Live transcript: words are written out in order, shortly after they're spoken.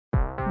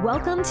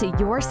Welcome to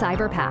Your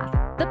Cyber Path,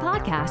 the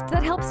podcast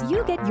that helps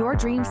you get your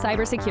dream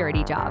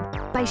cybersecurity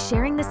job by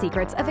sharing the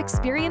secrets of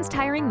experienced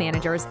hiring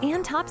managers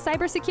and top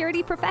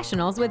cybersecurity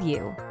professionals with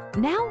you.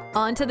 Now,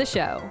 on to the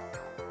show.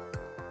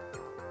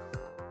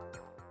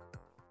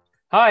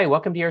 Hi,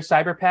 welcome to Your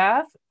Cyber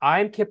Path.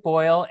 I'm Kip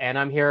Boyle, and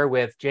I'm here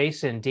with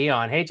Jason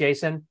Dion. Hey,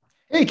 Jason.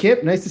 Hey,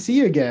 Kip. Nice to see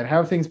you again. How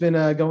have things been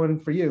going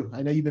for you?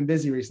 I know you've been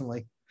busy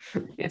recently.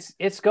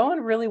 It's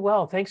going really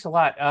well. Thanks a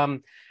lot.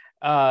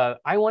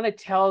 I want to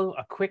tell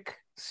a quick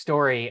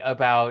story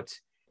about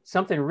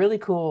something really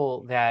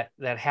cool that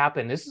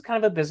happened. This is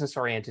kind of a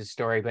business-oriented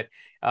story, but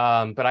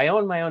I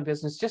own my own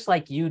business just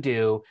like you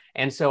do,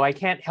 and so I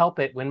can't help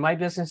it when my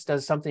business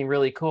does something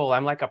really cool.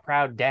 I'm like a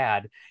proud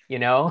dad, you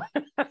know,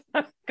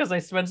 because I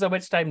spend so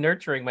much time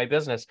nurturing my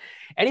business.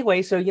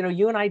 Anyway, so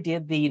you and I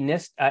did the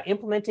NIST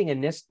implementing the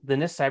NIST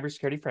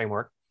cybersecurity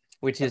framework,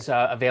 which is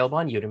available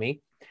on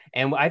Udemy.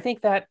 And I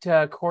think that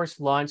course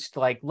launched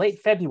like late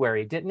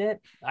February, didn't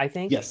it? I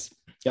think. Yes.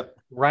 Yep.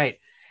 Right.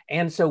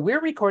 And so we're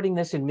recording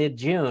this in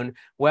mid-June.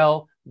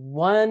 Well,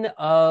 one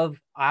of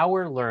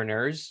our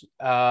learners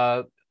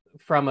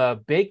from a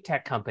big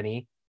tech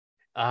company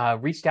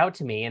reached out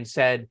to me and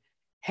said,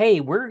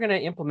 hey, we're going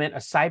to implement a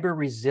cyber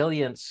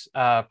resilience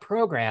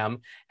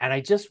program. And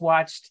I just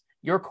watched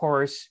your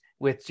course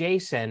with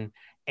Jason,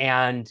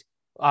 and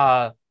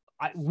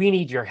we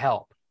need your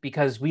help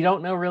because we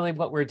don't know really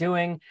what we're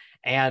doing.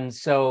 And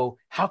so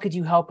how could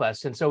you help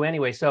us? And so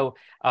anyway, so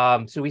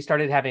we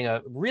started having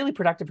a really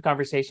productive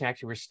conversation.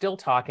 Actually, we're still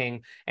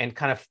talking and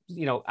kind of,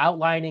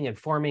 outlining and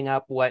forming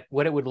up what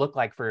it would look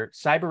like for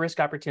cyber risk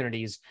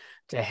opportunities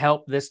to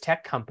help this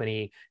tech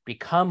company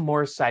become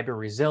more cyber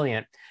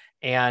resilient.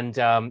 And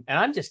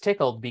I'm just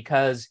tickled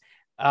because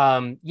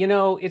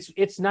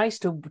it's nice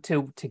to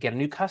get a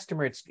new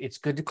customer. It's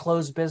good to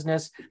close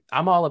business.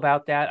 I'm all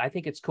about that. I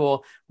think it's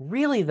cool.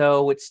 Really,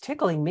 though, what's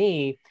tickling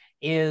me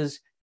is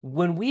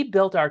when we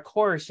built our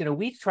course,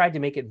 we tried to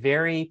make it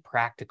very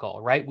practical,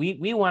 right?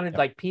 We wanted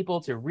like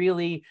people to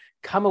really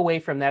come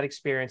away from that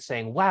experience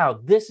saying, wow,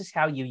 this is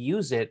how you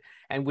use it.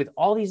 And with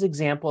all these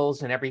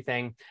examples and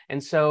everything.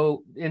 And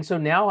so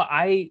now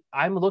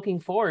I'm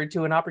looking forward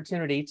to an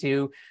opportunity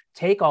to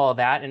take all of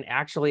that and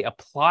actually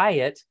apply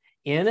it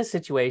in a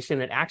situation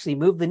and actually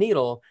move the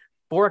needle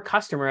for a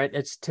customer.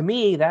 It's, to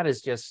me, that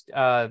is just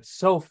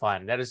so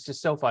fun. That is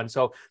just so fun.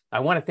 So I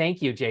want to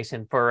thank you,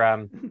 Jason,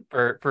 for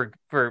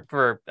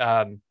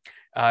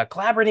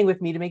collaborating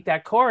with me to make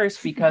that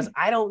course, because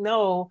I don't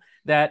know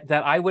that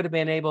I would have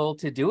been able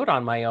to do it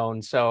on my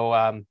own.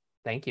 So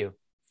thank you.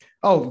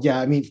 Oh, yeah.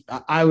 I mean,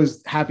 I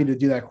was happy to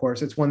do that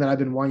course. It's one that I've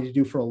been wanting to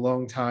do for a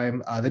long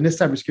time. The NIST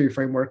cybersecurity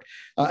framework,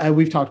 and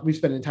we've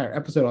spent an entire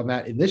episode on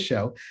that in this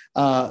show.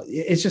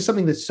 It's just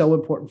something that's so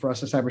important for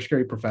us as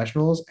cybersecurity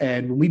professionals.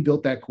 And when we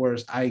built that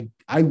course, I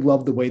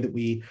love the way that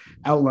we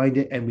outlined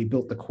it and we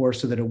built the course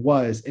so that it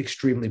was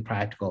extremely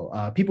practical.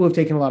 People who have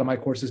taken a lot of my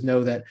courses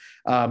know that,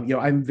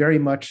 I'm very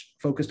much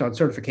focused on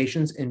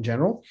certifications in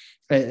general.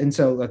 And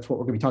so that's what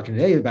we're going to be talking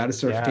today about, is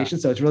certification.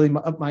 Yeah. So it's really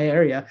up my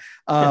area.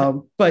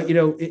 But,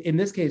 in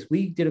this case,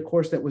 we did a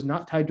course that was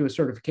not tied to a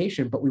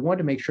certification, but we wanted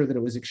to make sure that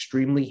it was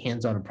extremely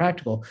hands-on and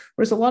practical.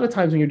 Whereas a lot of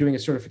times when you're doing a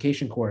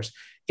certification course,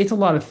 it's a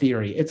lot of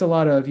theory. It's a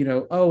lot of, in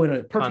a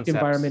perfect concepts.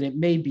 Environment, it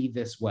may be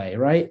this way,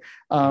 right?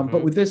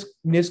 But with this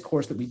NIST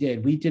course that we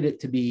did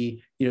it to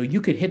be, you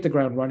could hit the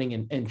ground running.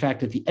 And in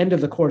fact, at the end of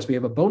the course, we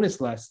have a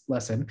bonus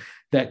lesson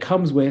that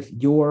comes with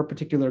your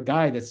particular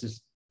guide. That's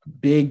this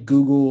big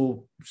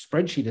Google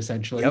spreadsheet,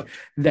 essentially,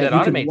 that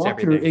you can walk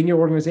through in your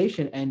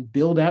organization and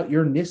build out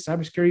your NIST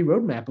cybersecurity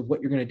roadmap of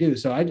what you're going to do.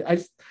 So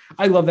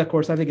I love that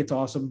course. I think it's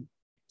awesome.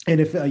 And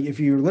if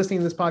you're listening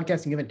to this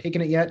podcast and you haven't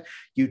taken it yet,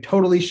 you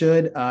totally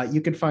should. You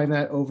can find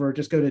that over,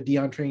 just go to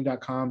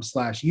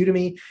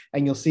diontraining.com/Udemy,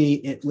 and you'll see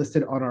it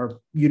listed on our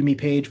Udemy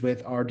page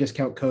with our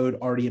discount code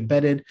already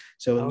embedded.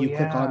 So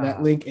click on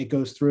that link, it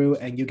goes through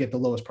and you get the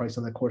lowest price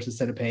on the course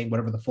instead of paying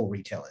whatever the full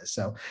retail is.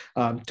 So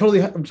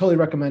totally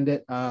recommend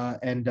it.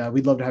 And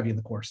we'd love to have you in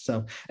the course.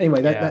 So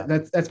anyway,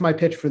 that's my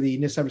pitch for the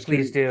NIST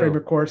cybersecurity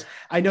framework course.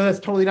 I know that's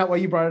totally not why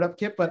you brought it up,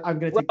 Kip, but I'm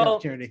going to take the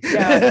opportunity.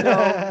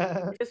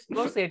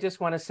 Mostly I just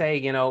want to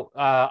say,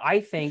 I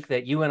think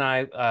that you and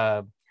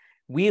I,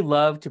 we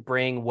love to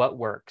bring what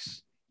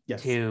works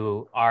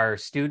to our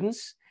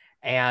students.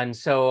 And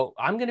so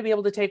I'm going to be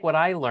able to take what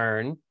I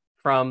learn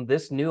from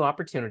this new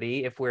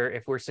opportunity, if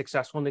we're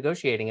successful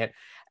negotiating it.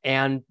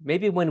 And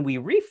maybe when we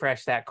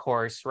refresh that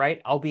course,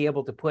 right, I'll be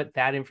able to put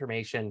that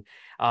information,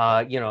 in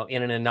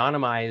an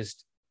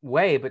anonymized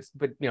way, but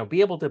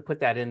be able to put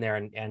that in there,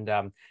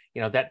 and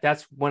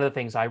that's one of the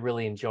things I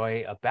really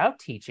enjoy about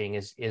teaching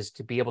is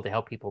to be able to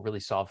help people really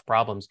solve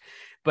problems.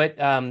 But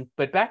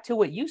back to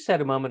what you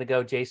said a moment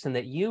ago, Jason,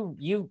 that you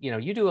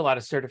do a lot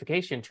of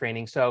certification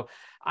training. So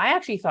I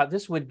actually thought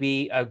this would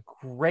be a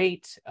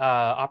great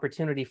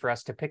opportunity for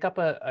us to pick up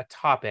a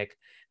topic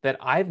that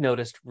I've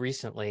noticed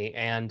recently.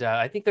 And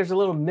I think there's a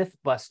little myth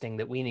busting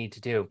that we need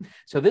to do.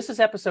 So this is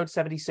episode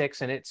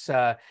 76, and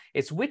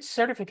it's which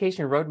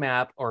certification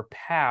roadmap or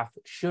path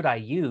should I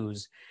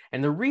use?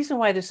 And the reason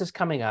why this is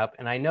coming up,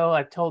 and I know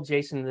I've told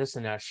Jason this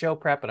in a show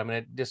prep, but I'm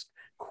going to just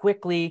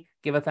quickly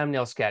give a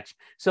thumbnail sketch.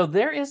 So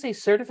there is a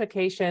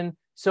certification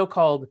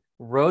so-called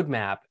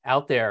roadmap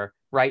out there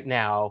right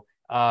now,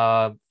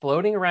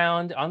 floating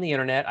around on the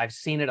internet. I've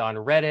seen it on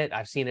Reddit.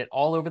 I've seen it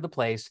all over the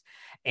place.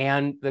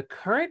 And the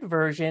current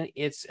version,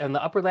 it's in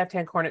the upper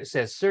left-hand corner. It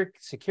says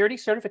Security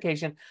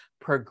Certification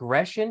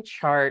Progression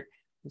Chart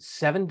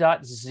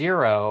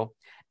 7.0.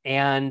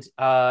 And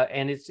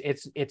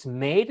it's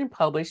made and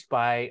published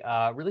by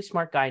a really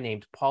smart guy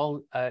named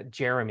Paul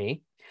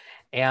Jeremy.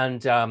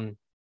 And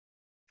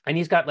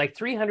he's got like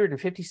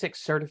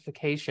 356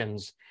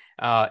 certifications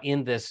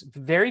in this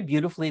very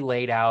beautifully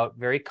laid out,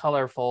 very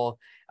colorful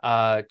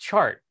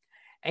chart.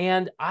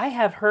 And I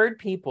have heard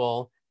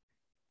people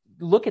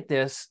look at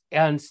this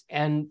and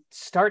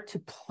start to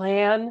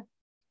plan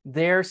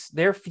their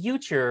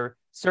future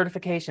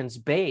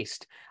certifications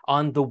based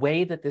on the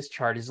way that this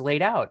chart is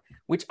laid out,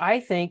 which I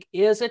think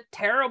is a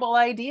terrible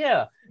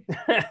idea.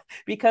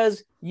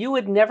 Because you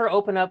would never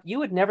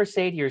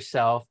say to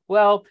yourself,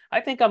 well,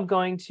 I think I'm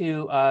going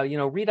to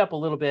read up a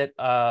little bit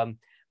on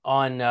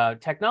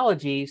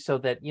technology so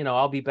that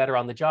I'll be better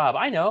on the job.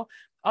 I know,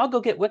 I'll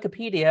go get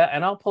Wikipedia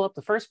and I'll pull up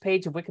the first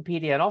page of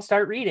Wikipedia and I'll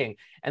start reading,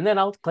 and then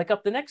I'll click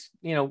up the next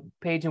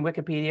page in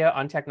Wikipedia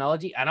on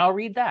technology and I'll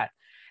read that.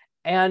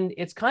 And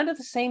it's kind of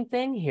the same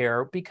thing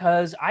here,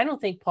 because I don't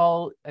think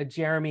Paul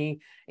Jeremy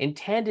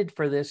intended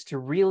for this to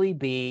really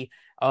be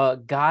a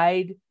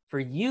guide for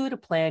you to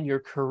plan your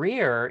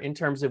career in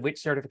terms of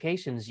which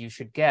certifications you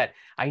should get.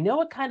 I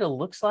know it kind of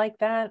looks like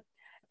that,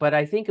 but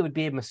I think it would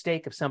be a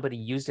mistake if somebody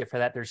used it for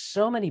that. There's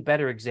so many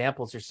better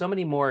examples. There's so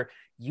many more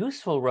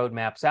useful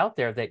roadmaps out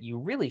there that you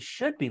really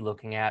should be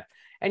looking at.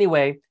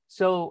 Anyway,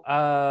 so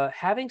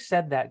having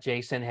said that,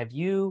 Jason, have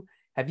you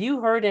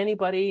heard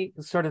anybody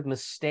sort of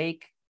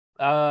mistake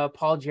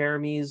Paul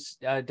Jeremy's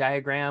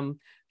diagram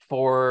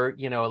for,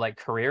 like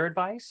career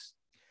advice?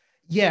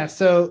 Yeah.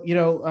 So,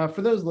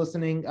 for those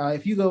listening,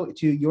 if you go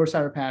to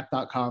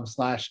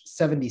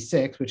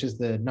yourcyberpath.com/76, which is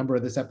the number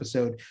of this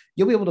episode,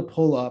 you'll be able to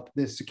pull up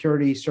this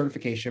security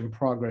certification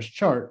progress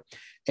chart.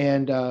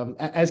 And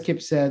as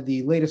Kip said,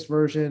 the latest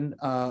version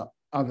on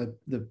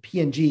the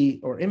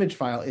PNG or image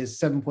file is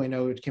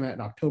 7.0, which came out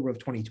in October of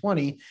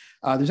 2020.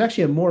 There's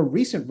actually a more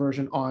recent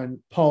version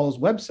on Paul's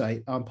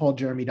website, on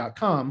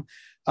pauljeremy.com,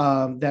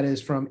 that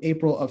is from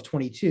April of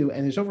 22.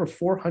 And there's over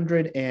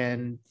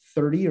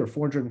 430 or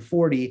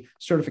 440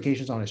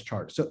 certifications on his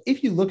chart. So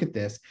if you look at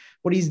this,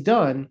 what he's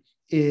done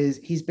is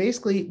he's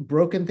basically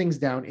broken things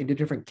down into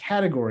different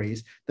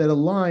categories that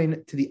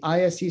align to the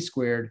ISC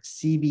squared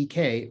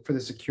CBK for the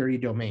security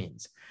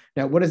domains.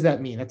 Now, what does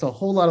that mean? That's a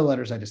whole lot of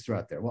letters I just threw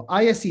out there. Well,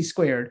 ISC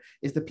squared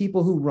is the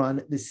people who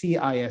run the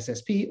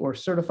CISSP, or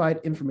Certified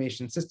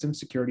Information System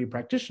Security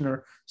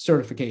Practitioner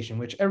certification,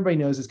 which everybody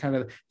knows is kind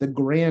of the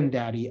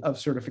granddaddy of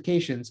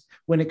certifications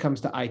when it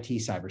comes to IT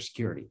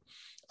cybersecurity.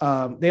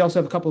 They also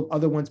have a couple of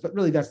other ones, but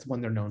really that's the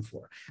one they're known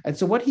for. And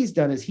so what he's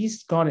done is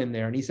he's gone in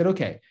there and he said,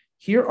 okay,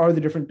 here are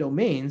the different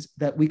domains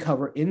that we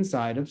cover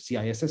inside of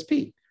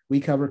CISSP.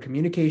 We cover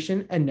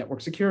communication and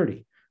network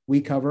security. We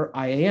cover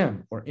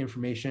IAM, or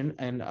information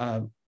and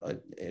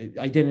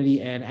identity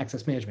and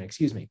access management,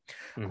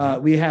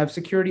 Mm-hmm. We have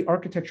security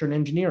architecture and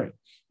engineering.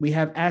 We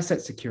have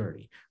asset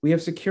security. We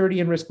have security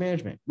and risk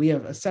management. We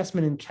have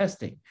assessment and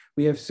testing.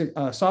 We have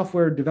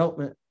software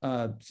development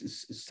and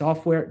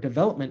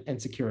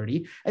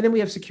security. And then we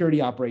have security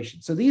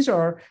operations. So these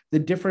are the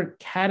different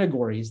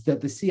categories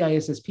that the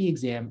CISSP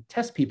exam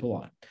tests people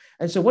on.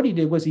 And so what he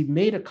did was he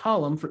made a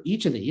column for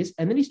each of these,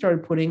 and then he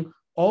started putting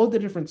all the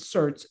different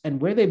certs and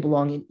where they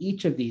belong in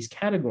each of these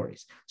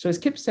categories. So as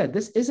Kip said,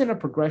 this isn't a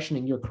progression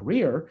in your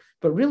career,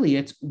 but really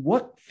it's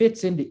what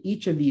fits into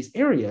each of these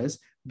areas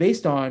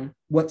based on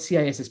what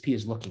CISSP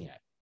is looking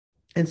at.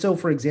 And so,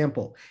 for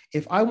example,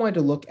 if I wanted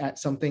to look at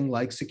something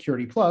like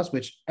Security Plus,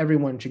 which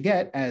everyone should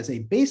get as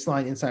a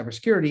baseline in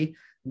cybersecurity,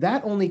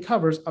 that only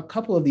covers a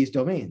couple of these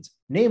domains.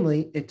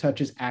 Namely, it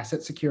touches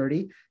asset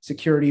security,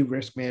 security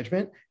risk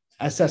management,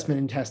 assessment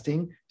and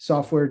testing,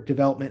 software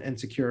development and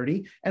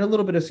security, and a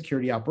little bit of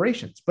security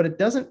operations. But it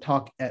doesn't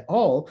talk at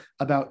all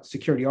about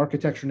security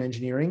architecture and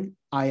engineering,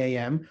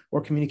 IAM,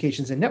 or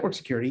communications and network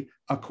security,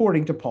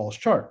 according to Paul's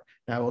chart.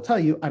 Now, I will tell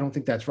you, I don't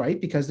think that's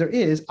right, because there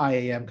is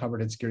IAM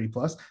covered in Security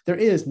Plus. There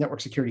is network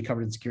security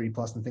covered in Security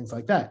Plus and things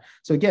like that.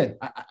 So again,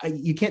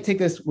 you can't take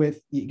this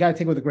you got to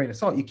take it with a grain of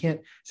salt. You can't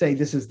say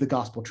this is the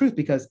gospel truth,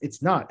 because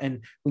it's not.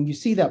 And when you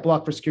see that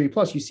block for Security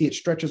Plus, you see it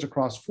stretches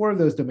across 4 of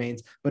those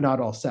domains, but not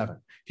all 7.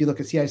 If you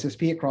look at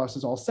CISSP, it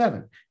crosses all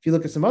 7. If you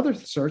look at some other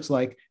certs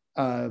like,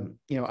 I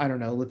don't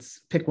know, let's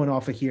pick one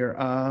off of here.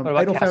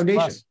 ITIL Foundation.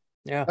 Plus?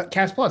 Yeah.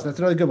 CAS Plus, that's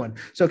another good one.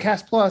 So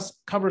CAS Plus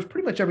covers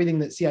pretty much everything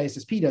that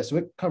CISSP does. So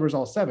it covers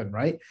all 7,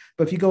 right?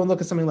 But if you go and look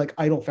at something like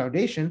IDLE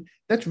Foundation,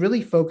 that's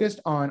really focused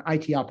on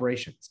IT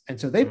operations. And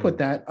so they put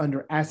that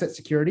under asset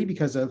security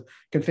because of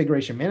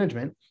configuration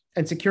management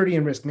and security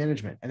and risk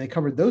management. And they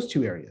covered those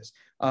 2 areas.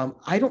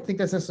 I don't think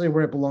that's necessarily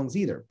where it belongs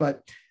either.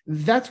 But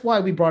that's why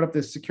we brought up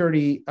this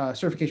security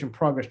certification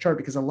progress chart,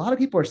 because a lot of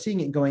people are seeing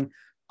it and going,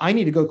 I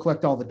need to go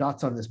collect all the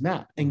dots on this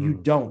map. And you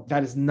don't.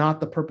 That is not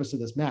the purpose of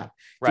this map.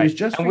 Right. It was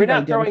just and we're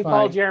not throwing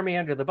Paul Jeremy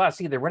under the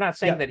bus either. We're not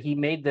saying that he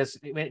made this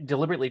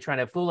deliberately trying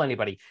to fool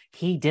anybody.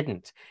 He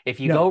didn't. If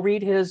you go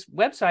read his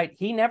website,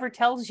 he never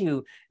tells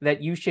you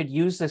that you should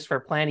use this for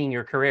planning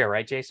your career.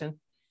 Right, Jason?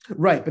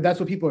 Right. But that's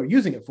what people are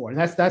using it for. And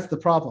that's the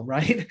problem,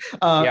 right?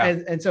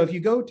 And so if you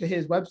go to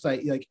his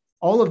website, like,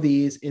 all of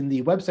these in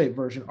the website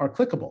version are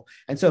clickable.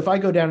 And so if I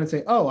go down and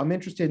say, oh, I'm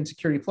interested in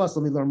Security Plus,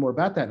 let me learn more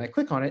about that, and I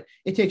click on it,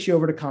 it takes you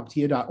over to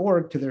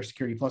CompTIA.org to their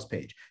Security Plus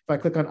page. If I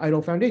click on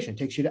IDLE Foundation, it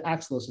takes you to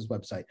Axelos's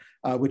website,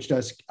 which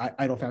does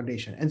IDLE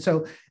Foundation. And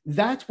so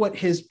that's what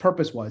his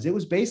purpose was. It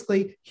was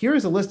basically, here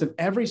is a list of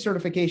every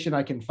certification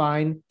I can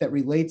find that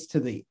relates to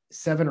the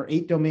 7 or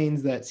 8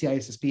 domains that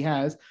CISSP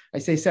has. I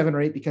say 7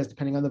 or 8 because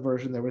depending on the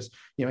version, there was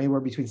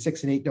anywhere between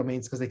 6 and 8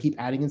 domains because they keep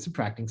adding and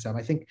subtracting some.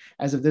 I think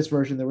as of this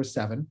version, there was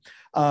 7.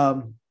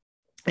 And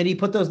he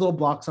put those little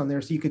blocks on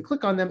there so you could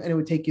click on them and it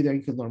would take you there.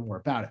 You could learn more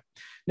about it.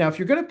 Now, if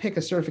you're going to pick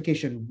a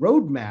certification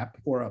roadmap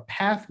or a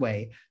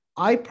pathway,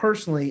 I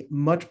personally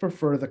much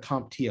prefer the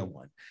CompTIA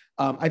one.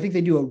 I think they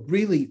do a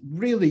really,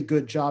 really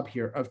good job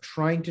here of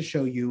trying to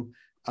show you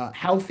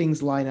how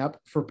things line up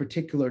for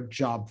particular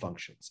job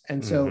functions.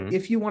 And so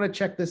if you want to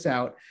check this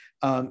out,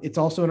 it's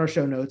also in our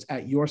show notes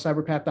at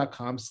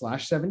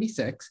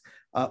yourcyberpath.com/76,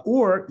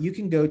 or you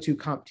can go to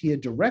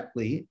CompTIA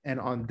directly, and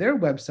on their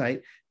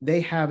website,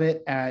 they have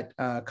it at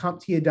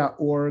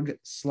CompTIA.org/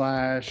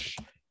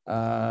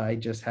 I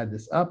just had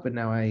this up and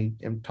now I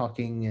am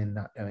talking and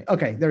not doing.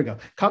 Okay, there we go.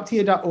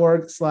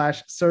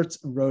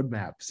 CompTIA.org/certs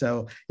roadmap.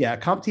 So yeah,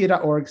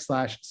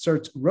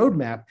 CompTIA.org/certs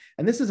roadmap.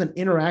 And this is an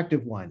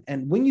interactive one.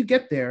 And when you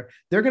get there,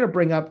 they're going to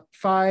bring up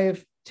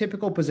 5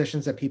 typical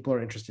positions that people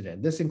are interested in.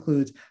 This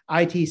includes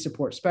IT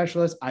support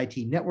specialists,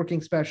 IT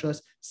networking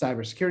specialists,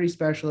 cybersecurity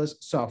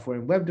specialists, software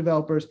and web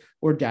developers,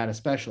 or data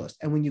specialists.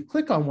 And when you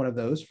click on one of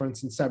those, for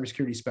instance,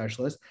 cybersecurity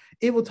specialist,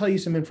 it will tell you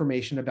some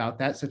information about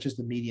that, such as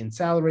the median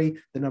salary,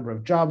 the number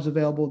of jobs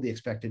available, the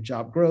expected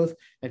job growth.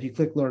 And if you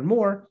click learn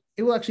more,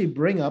 it will actually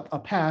bring up a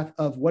path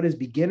of what is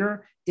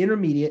beginner,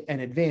 intermediate,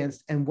 and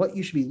advanced, and what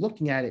you should be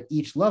looking at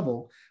each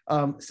level,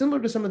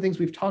 similar to some of the things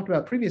we've talked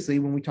about previously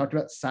when we talked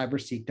about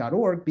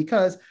cyberseek.org,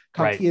 because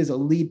CompTIA is a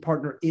lead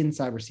partner in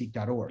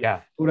cyberseek.org.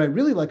 Yeah. What I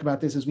really like about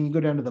this is when you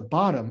go down to the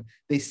bottom,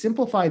 they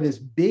simplify this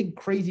big,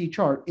 crazy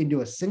chart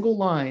into a single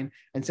line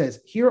and says,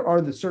 here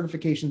are the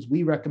certifications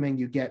we recommend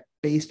you get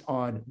based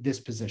on this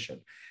position.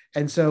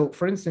 And so,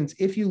 for instance,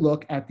 if you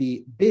look at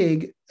the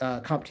big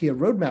CompTIA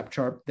roadmap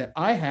chart that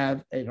I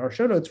have in our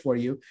show notes for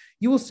you,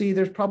 you will see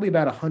there's probably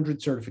about 100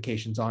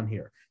 certifications on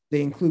here.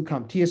 They include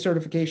CompTIA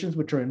certifications,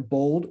 which are in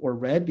bold or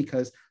red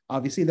because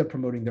obviously they're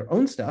promoting their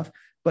own stuff.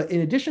 But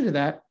in addition to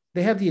that,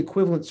 they have the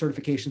equivalent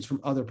certifications from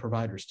other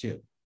providers too.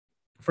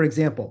 For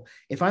example,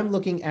 if I'm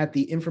looking at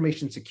the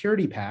information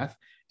security path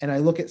and I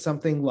look at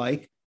something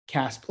like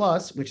CAS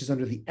Plus, which is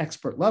under the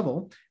expert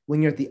level,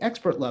 when you're at the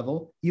expert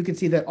level, you can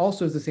see that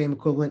also is the same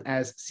equivalent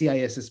as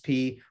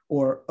CISSP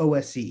or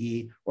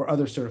OSCE or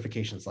other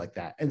certifications like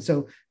that. And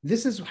so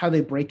this is how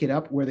they break it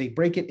up, where they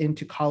break it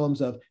into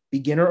columns of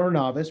beginner or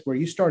novice, where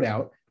you start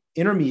out,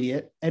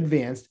 intermediate,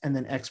 advanced, and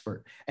then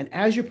expert. And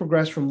as you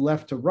progress from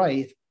left to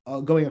right,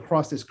 going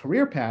across this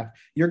career path,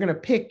 you're going to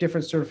pick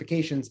different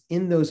certifications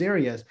in those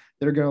areas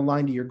that are going to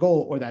align to your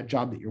goal or that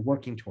job that you're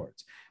working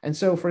towards. And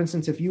so, for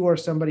instance, if you are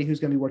somebody who's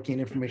going to be working in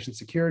information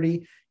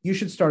security, you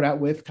should start out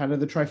with kind of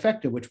the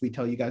trifecta, which we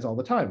tell you guys all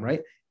the time,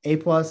 right? A+,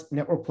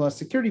 Network Plus,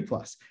 Security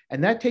Plus.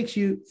 And that takes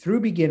you through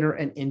beginner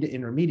and into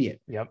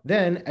intermediate. Yep.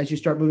 Then as you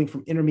start moving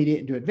from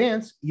intermediate into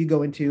advanced, you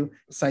go into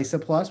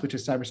CISA Plus, which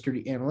is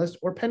Cybersecurity Analyst,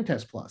 or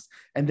Pentest Plus.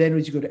 And then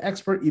as you go to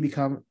expert, you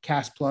become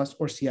CAS Plus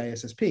or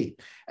CISSP.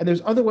 And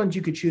there's other ones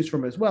you could choose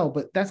from as well,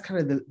 but that's kind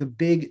of the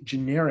big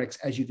generics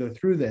as you go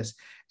through this.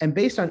 And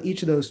based on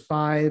each of those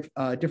 5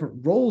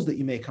 different roles that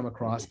you may come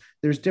across,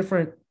 there's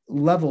different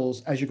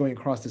levels as you're going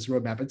across this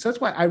roadmap. And so that's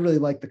why I really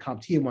like the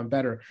CompTIA one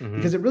better,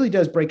 because it really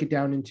does break it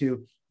down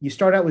into, you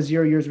start out with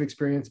 0 years of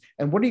experience,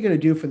 and what are you going to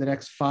do for the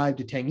next 5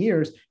 to 10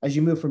 years as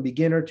you move from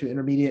beginner to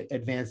intermediate,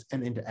 advanced,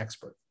 and into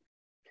expert.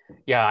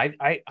 Yeah,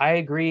 I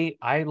agree.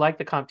 I like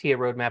the CompTIA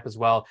roadmap as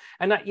well.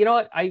 And you know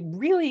what? I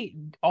really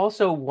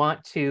also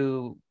want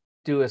to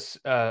do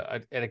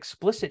an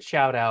explicit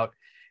shout out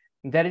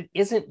that it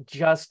isn't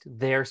just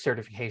their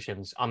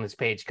certifications on this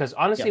page. Because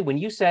honestly, when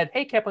you said,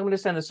 hey, Kip, I'm going to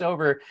send this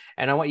over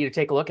and I want you to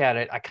take a look at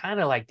it, I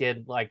kind of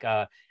did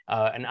an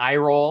eye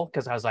roll,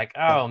 because I was like,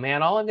 oh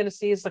man, all I'm going to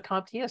see is the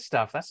CompTIA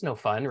stuff. That's no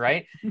fun,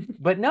 right?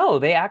 But no,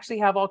 they actually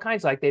have all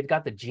kinds. Like they've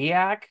got the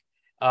GIAC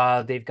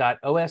They've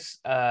got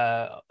OSCE,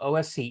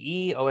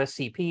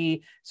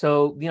 OSCP.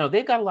 So,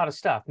 they've got a lot of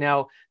stuff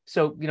now.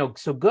 So,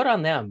 so good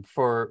on them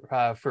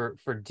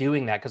for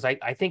doing that, because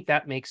I think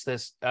that makes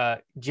this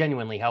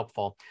genuinely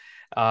helpful.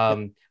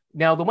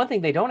 Now, the one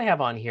thing they don't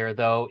have on here,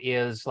 though,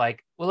 is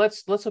like, well,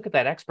 let's look at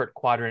that expert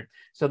quadrant.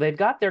 So they've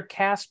got their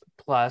CASP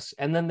plus,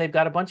 and then they've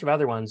got a bunch of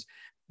other ones.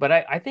 But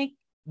I think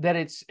that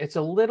it's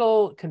a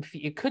little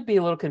it could be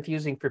a little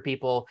confusing for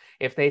people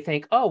if they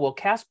think, oh, well,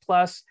 CASP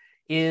plus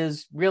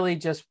is really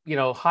just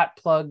hot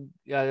plug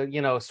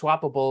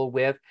swappable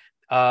with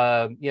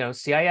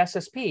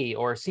CISSP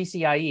or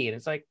CCIE, and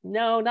it's like,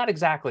 no, not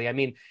exactly. I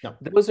mean, no.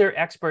 Those are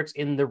experts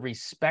in the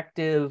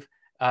respective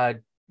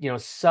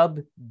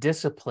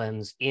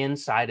sub-disciplines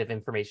inside of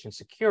information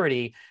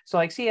security. So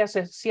like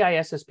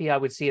CISSP, I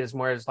would see it as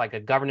more as like a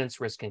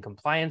governance, risk, and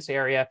compliance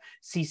area.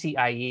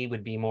 CCIE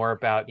would be more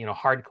about,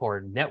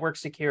 hardcore network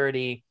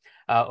security.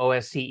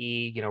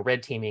 OSCE,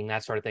 red teaming,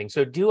 that sort of thing.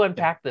 So do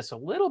unpack this a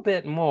little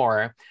bit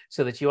more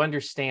so that you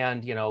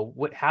understand,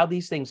 how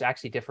these things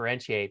actually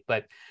differentiate.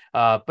 But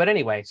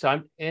anyway, so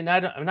I'm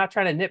not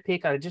trying to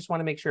nitpick. I just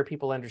want to make sure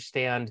people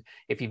understand.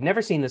 If you've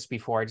never seen this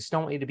before, I just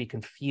don't want you to be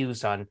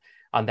confused on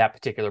that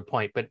particular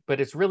point.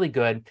 But it's really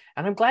good.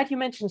 And I'm glad you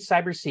mentioned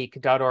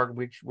cyberseek.org,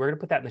 which we're going to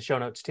put that in the show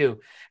notes too,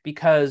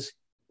 because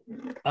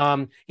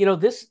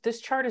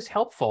this chart is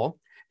helpful,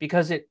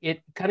 because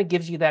it kind of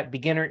gives you that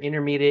beginner,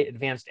 intermediate,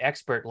 advanced,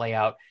 expert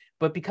layout.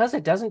 But because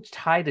it doesn't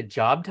tie to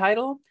job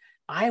title,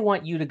 I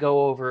want you to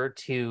go over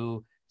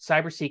to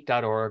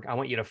cyberseek.org. I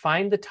want you to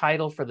find the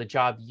title for the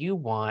job you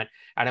want,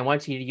 and I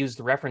want you to use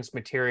the reference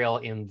material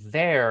in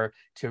there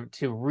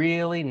to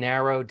really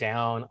narrow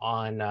down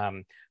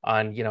on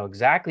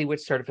exactly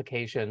which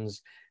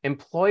certifications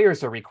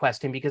employers are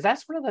requesting, because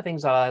that's one of the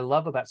things that I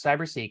love about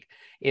CyberSeek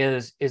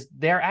is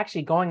they're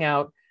actually going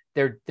out.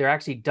 They're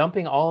actually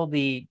dumping all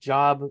the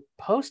job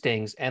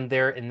postings, and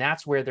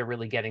that's where they're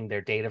really getting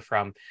their data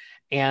from.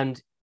 And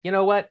you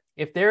know what?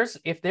 If there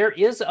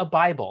is a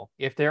Bible,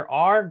 if there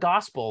are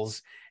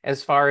gospels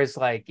as far as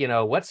like,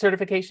 what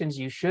certifications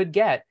you should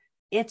get,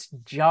 it's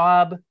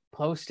job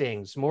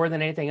postings more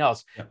than anything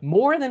else. Yeah.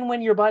 More than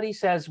when your buddy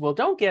says, well,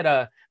 don't get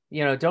that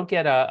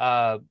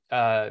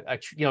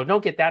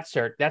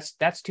cert.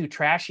 That's too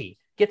trashy.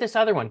 Get this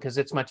other one because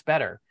it's much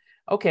better.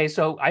 Okay,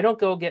 so I don't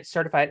go get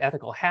certified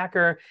ethical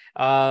hacker.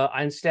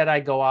 Instead, I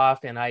go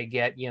off and I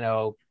get,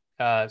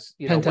 what's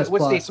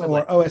the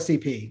equivalent? Or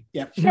OSCP.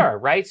 Yeah, sure,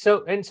 right.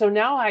 So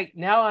now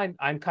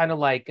I'm kind of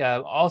like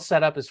all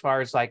set up as far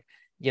as like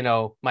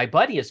my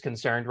buddy is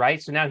concerned,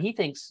 right? So now he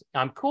thinks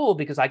I'm cool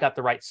because I got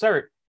the right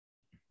cert.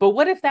 But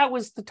what if that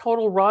was the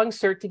total wrong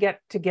cert to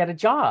get a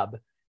job?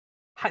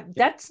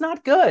 That's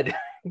not good.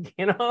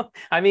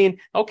 I mean,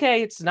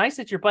 okay, it's nice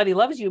that your buddy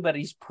loves you, but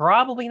he's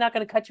probably not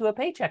going to cut you a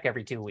paycheck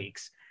every 2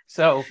 weeks.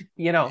 So,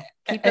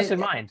 keep this in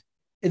mind.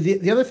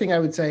 The other thing I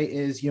would say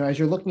is, as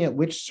you're looking at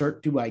which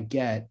cert do I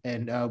get,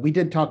 and we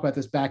did talk about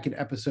this back in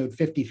episode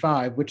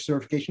 55, which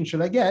certification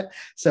should I get?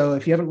 So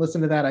if you haven't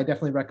listened to that, I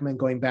definitely recommend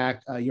going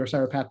back,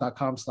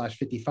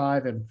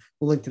 yourcyberpath.com/55, and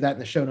we'll link to that in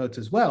the show notes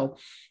as well.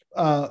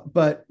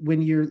 But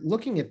when you're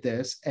looking at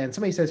this and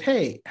somebody says,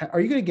 hey,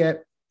 are you going to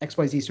get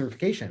XYZ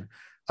certification?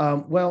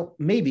 Well,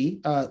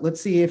 maybe.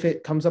 Let's see if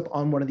it comes up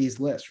on one of these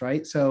lists,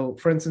 right? So,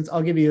 for instance,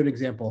 I'll give you an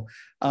example.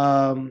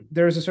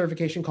 There's a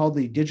certification called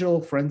the Digital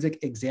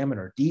Forensic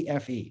Examiner,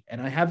 DFE,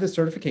 and I have this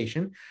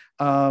certification.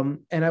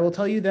 And I will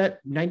tell you that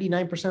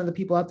 99% of the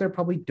people out there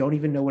probably don't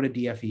even know what a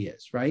DFE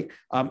is, right?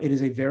 It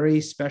is a very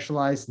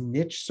specialized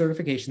niche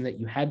certification that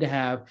you had to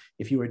have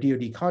if you were a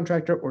DoD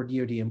contractor or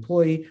DoD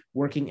employee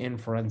working in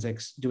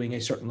forensics doing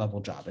a certain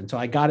level job. And so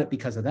I got it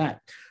because of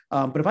that.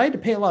 But if I had to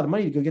pay a lot of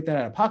money to go get that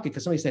out of pocket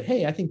because somebody said,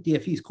 hey, I think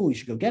DFE is cool, you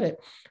should go get it.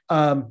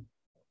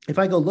 If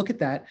I go look at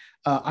that,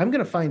 I'm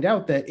going to find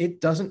out that it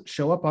doesn't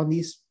show up on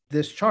this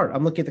chart.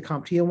 I'm looking at the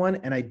CompTIA one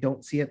and I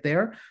don't see it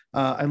there.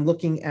 I'm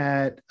looking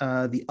at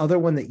the other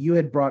one that you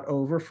had brought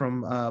over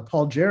from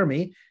Paul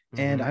Jeremy,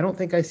 and I don't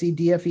think I see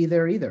DFE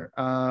there either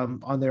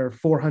on their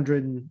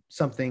 400 and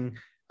something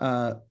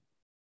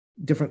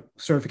different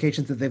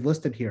certifications that they've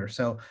listed here.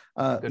 So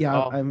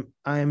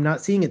I'm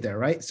not seeing it there,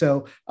 right?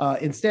 So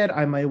instead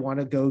I might want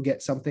to go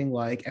get something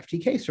like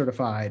FTK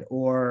certified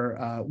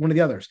or one of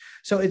the others.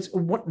 So it's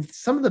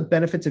some of the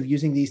benefits of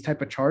using these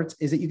type of charts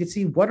is that you can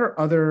see what are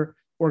other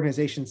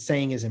organizations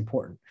saying is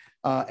important.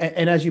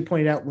 And as you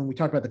pointed out, when we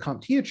talked about the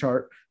CompTIA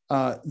chart,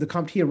 the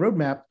CompTIA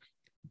roadmap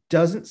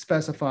doesn't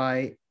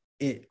specify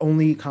it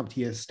only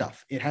CompTIA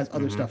stuff. It has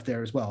other stuff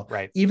there as well,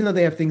 right? Even though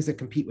they have things that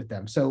compete with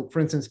them. So for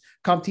instance,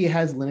 CompTIA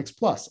has Linux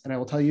Plus, and I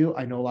will tell you,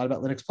 I know a lot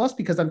about Linux Plus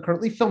because I'm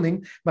currently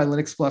filming my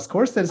Linux Plus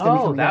course that is going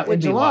to be coming out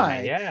in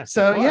July. Yes,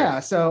 so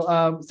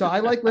so I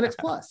like Linux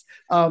Plus.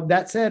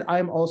 That said,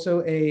 I'm also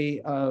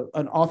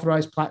an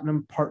authorized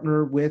platinum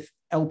partner with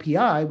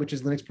LPI, which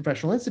is Linux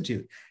Professional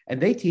Institute,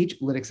 and they teach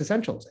Linux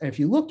Essentials. And if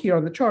you look here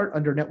on the chart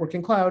under Network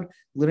and Cloud,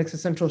 Linux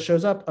Essentials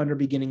shows up under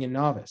Beginning and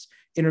Novice.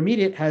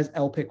 Intermediate has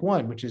LPIC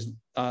 1, which is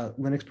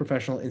Linux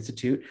Professional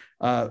Institute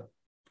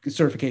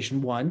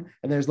certification 1,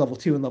 and there's level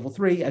 2 and level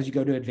 3 as you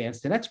go to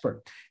advanced and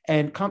expert.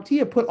 And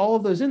CompTIA put all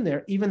of those in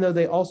there, even though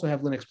they also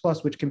have Linux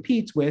Plus, which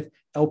competes with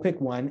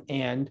LPIC 1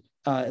 and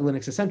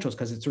Linux Essentials,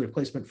 because it's a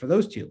replacement for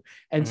those two.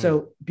 And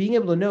so being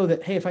able to know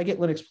that, hey, if I get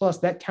Linux Plus,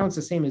 that counts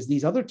the same as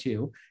these other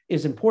two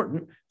is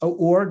important.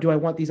 Or do I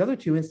want these other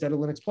two instead of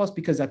Linux Plus,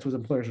 because that's what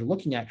employers are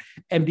looking at?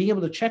 And being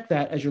able to check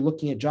that as you're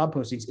looking at job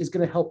postings is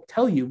going to help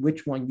tell you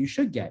which one you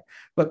should get.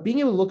 But being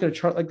able to look at a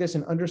chart like this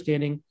and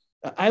understanding,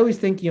 I always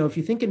think, if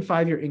you think in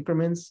 5-year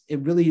increments, it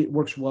really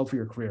works well for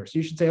your career. So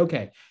you should say,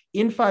 okay,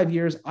 in 5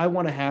 years, I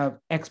want to have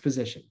X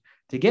position.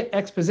 To get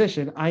X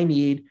position, I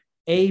need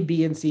A,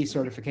 B, and C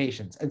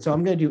certifications. And so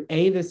I'm going to do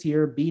A this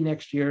year, B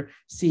next year,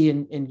 C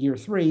in year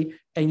 3,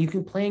 and you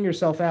can plan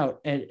yourself out.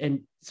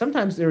 And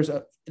sometimes there's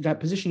that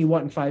position you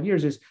want in 5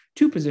 years is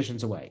 2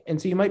 positions away. And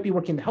so you might be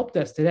working the help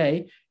desk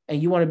today,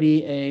 and you want to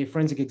be a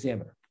forensic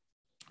examiner.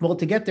 Well,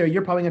 to get there,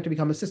 you're probably going to have to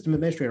become a system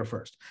administrator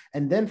first.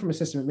 And then from a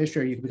system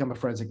administrator, you can become a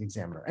forensic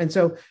examiner. And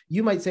so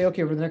you might say,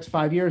 okay, over the next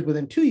 5 years,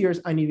 within 2 years,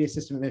 I need to be a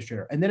system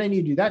administrator. And then I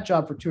need to do that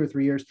job for 2 or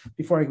 3 years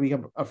before I can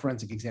become a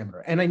forensic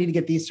examiner. And I need to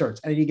get these certs,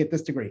 and I need to get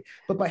this degree.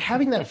 But by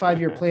having that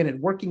 5-year plan and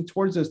working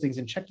towards those things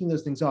and checking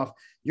those things off,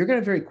 you're going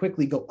to very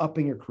quickly go up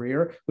in your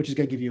career, which is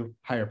going to give you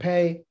higher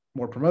pay,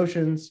 more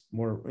promotions,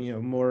 more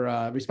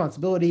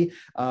responsibility,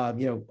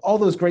 all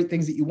those great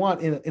things that you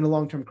want in a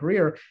long-term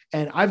career.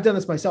 And I've done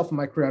this myself in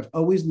my career. I've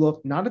always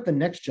looked not at the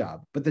next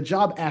job, but the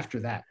job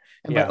after that.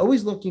 And by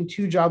always looking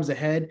 2 jobs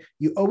ahead,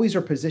 you always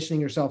are positioning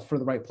yourself for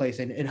the right place,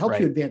 and it helps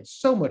you advance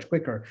so much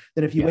quicker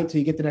than if you wait till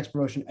you get the next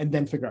promotion and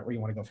then figure out where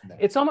you want to go from there.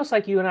 It's almost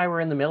like you and I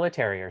were in the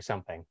military or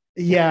something.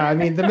 Yeah, I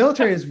mean, the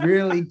military is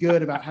really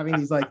good about having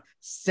these like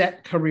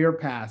set career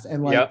paths,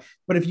 and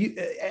but if you,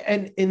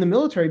 and in the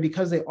military,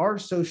 because they are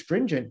so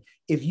stringent,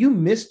 if you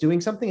miss doing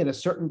something at a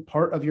certain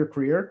part of your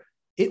career,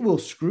 it will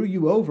screw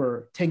you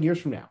over 10 years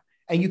from now.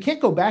 And you can't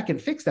go back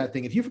and fix that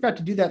thing. If you forgot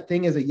to do that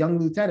thing as a young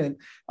lieutenant,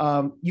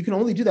 you can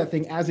only do that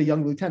thing as a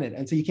young lieutenant.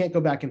 And so you can't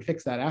go back and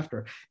fix that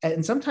after.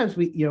 And sometimes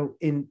we,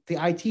 in the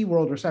IT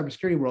world or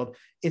cybersecurity world,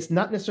 it's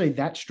not necessarily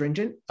that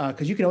stringent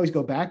because you can always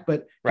go back,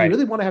 but you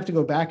really want to have to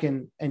go back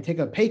and take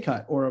a pay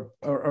cut or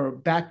a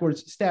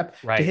backwards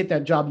step to hit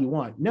that job you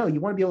want. No,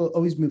 you want to be able to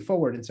always move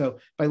forward. And so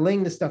by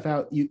laying this stuff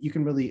out, you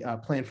can really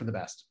plan for the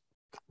best.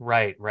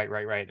 Right.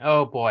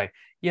 Oh boy.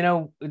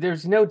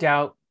 There's no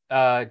doubt,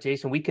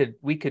 Jason, we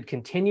could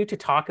continue to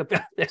talk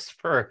about this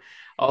for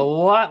a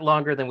lot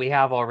longer than we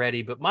have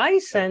already, but my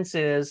sense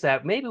is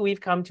that maybe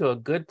we've come to a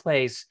good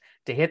place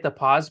to hit the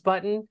pause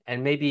button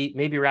and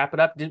maybe wrap it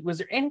up. Was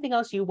there anything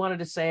else you wanted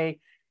to say,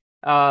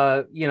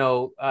 that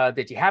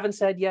you haven't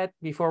said yet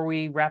before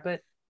we wrap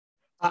it?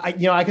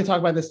 I could talk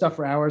about this stuff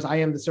for hours. I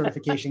am the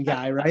certification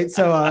guy, right?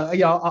 So,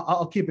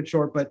 I'll keep it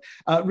short, but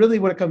really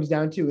what it comes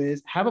down to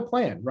is have a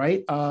plan,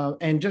 right?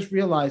 And just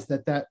realize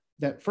that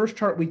first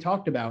chart we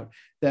talked about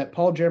that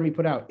Paul Jeremy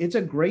put out, it's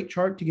a great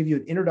chart to give you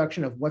an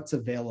introduction of what's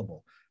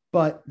available.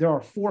 But there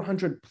are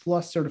 400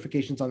 plus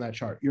certifications on that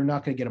chart. You're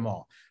not going to get them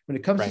all. When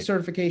it comes to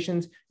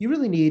certifications, you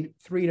really need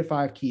 3 to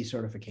 5 key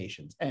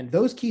certifications. And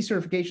those key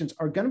certifications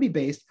are going to be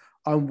based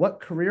on what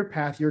career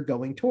path you're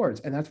going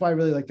towards. And that's why I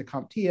really like the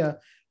CompTIA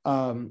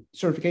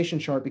certification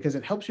chart, because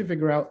it helps you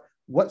figure out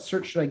what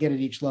cert should I get at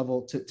each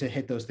level to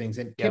hit those things.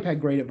 And Kip had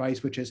great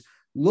advice, which is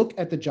look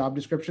at the job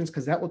descriptions,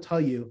 because that will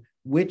tell you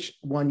which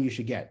one you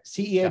should get,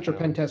 CEH or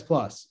Pentest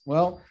Plus.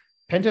 Well,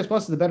 Pentest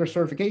Plus is the better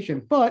certification,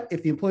 but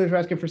if the employers are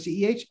asking for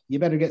CEH, you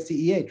better get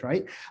CEH,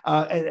 right?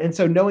 And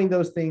so knowing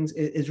those things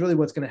is really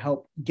what's going to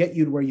help get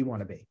you to where you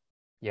want to be.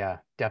 Yeah,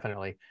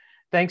 definitely.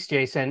 Thanks,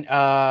 Jason.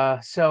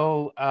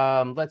 So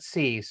let's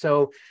see.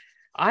 So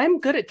I'm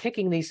good at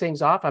kicking these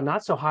things off. I'm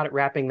not so hot at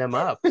wrapping them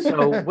up.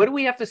 So what do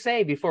we have to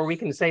say before we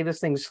can say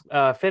this thing's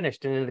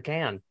finished and in the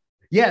can?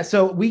 Yeah,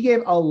 so we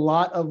gave a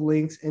lot of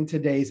links in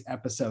today's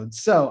episode.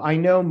 So I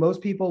know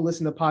most people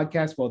listen to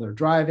podcasts while they're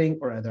driving,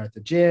 or they're at the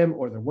gym,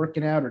 or they're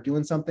working out or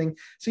doing something.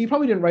 So you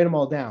probably didn't write them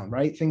all down,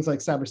 right? Things like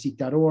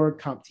cyberseek.org,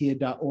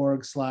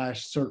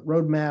 comptia.org/cert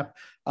roadmap,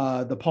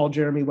 the Paul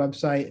Jeremy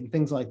website, and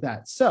things like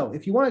that. So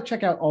if you want to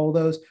check out all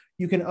those,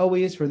 you can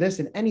always, for this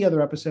and any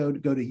other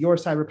episode, go to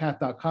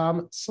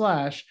yourcyberpath.com/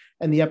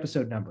 and the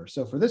episode number.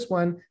 So for this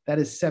one, that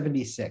is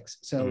 76.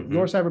 So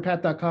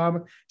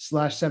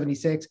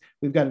yourcyberpath.com/76.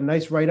 We've got a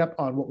nice write-up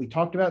on what we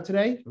talked about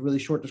today, a really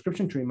short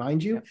description to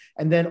remind you,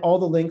 and then all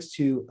the links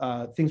to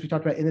things we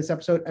talked about in this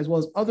episode, as well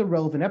as other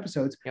relevant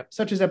episodes,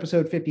 such as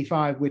episode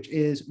 55, which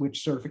is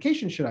which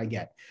certification should I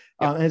get?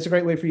 And it's a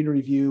great way for you to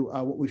review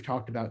what we've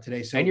talked about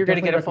today. So and you're going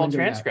to get a full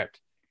transcript.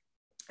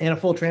 And a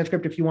full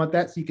transcript if you want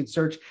that, so you can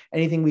search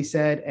anything we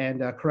said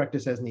and correct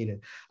us as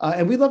needed.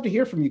 And we'd love to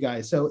hear from you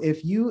guys. So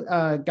if you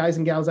guys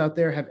and gals out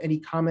there have any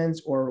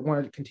comments or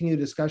want to continue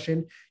the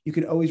discussion, you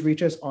can always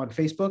reach us on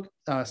Facebook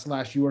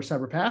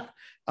 /YourCyberPath,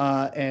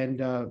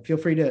 and feel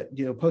free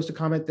to post a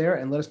comment there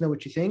and let us know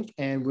what you think,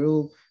 and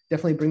we'll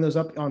definitely bring those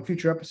up on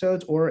future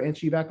episodes or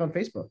answer you back on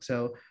Facebook.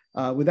 So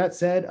with that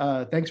said,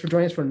 thanks for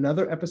joining us for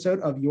another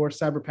episode of Your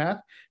Cyberpath.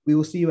 We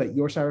will see you at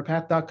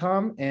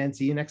yourcyberpath.com, and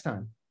see you next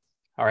time.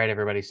 All right,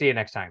 everybody. See you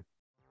next time.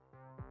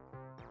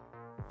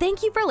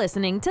 Thank you for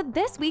listening to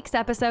this week's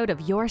episode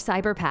of Your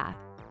Cyber Path.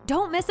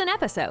 Don't miss an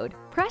episode.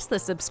 Press the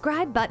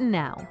subscribe button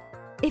now.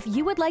 If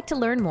you would like to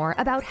learn more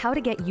about how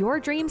to get your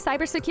dream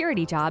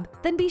cybersecurity job,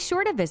 then be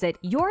sure to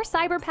visit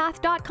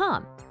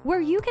yourcyberpath.com, where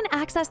you can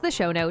access the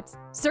show notes,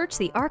 search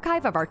the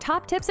archive of our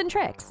top tips and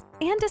tricks,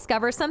 and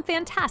discover some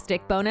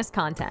fantastic bonus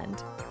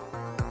content.